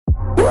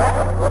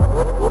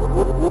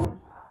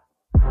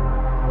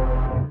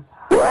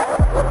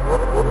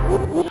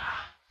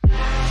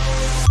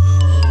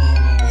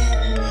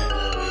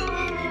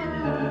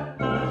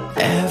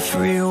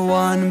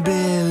Everyone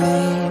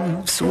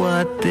believes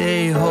what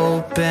they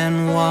hope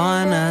and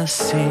wanna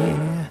see.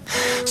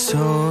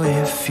 So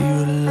if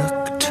you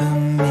look to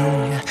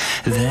me,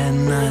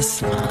 then a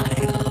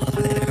smile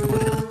there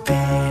will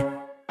be.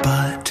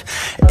 But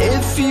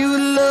if you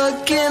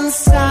look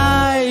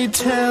inside,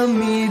 tell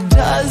me,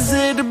 does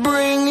it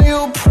bring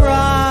you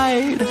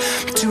pride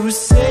to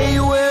say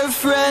we're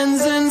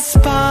friends in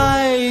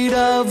spite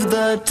of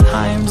the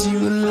times you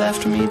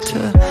left me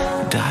to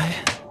die?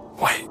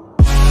 Wait.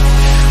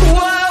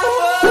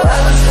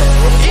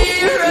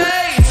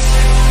 Erase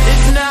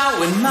is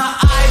now in my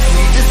eyes.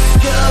 We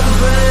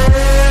discover,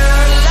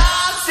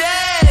 lost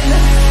in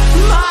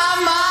my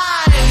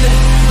mind,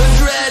 the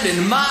dread in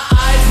my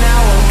eyes now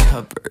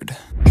uncovered.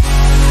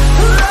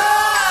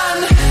 Run,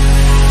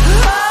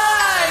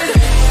 hide,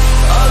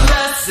 a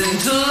lesson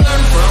to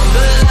learn from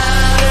the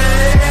ladder.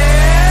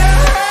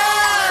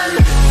 Run,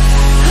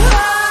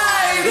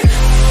 hide,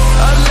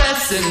 a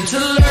lesson to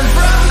learn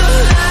from the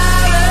ladder.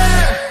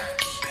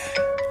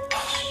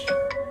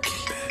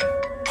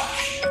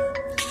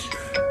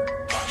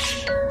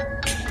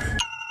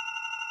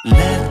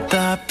 Let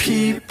the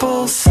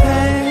people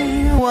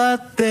say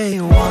what they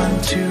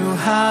want to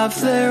have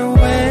their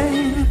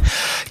way.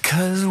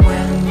 'Cause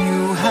when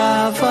you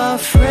have a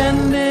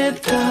friend,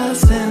 it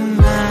doesn't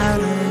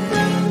matter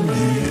in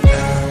the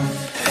end.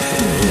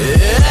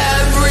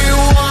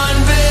 Everyone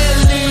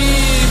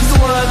believes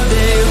what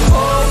they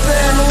hope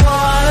and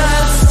wanna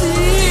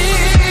see.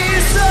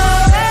 So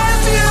if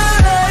you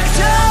look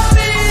to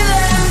me,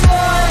 then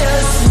boy, a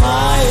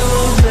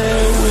smile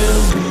there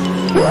will be.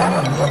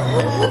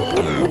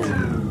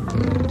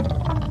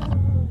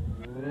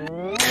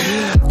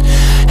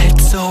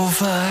 It's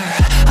over,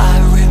 I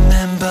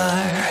remember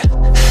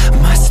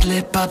my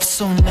slip-up,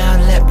 so now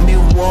let me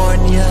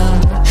warn you.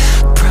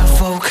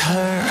 Provoke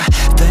her,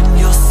 then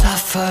you'll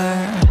suffer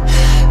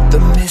the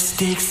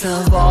mistakes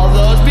of all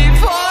those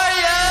before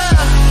you.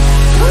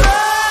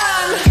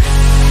 Run,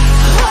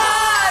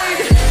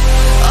 hide,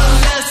 a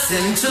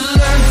lesson to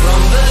learn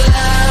from the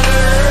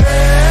ladder.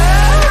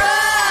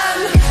 Run,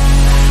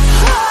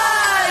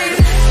 hide,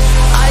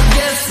 I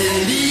guess in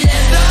the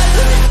end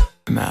doesn't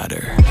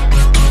matter.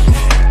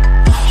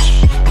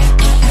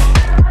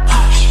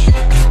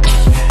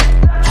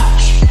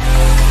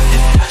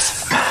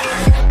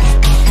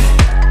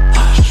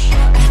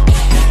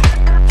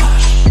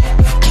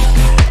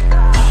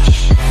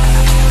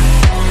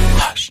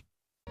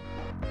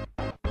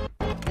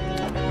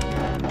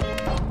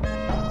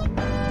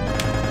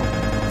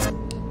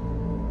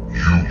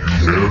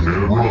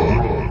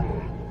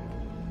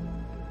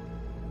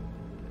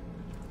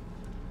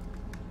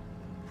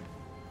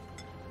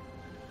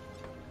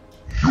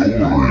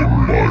 You're in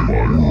my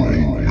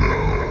world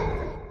now,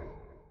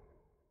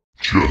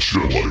 just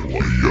like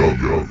the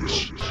others.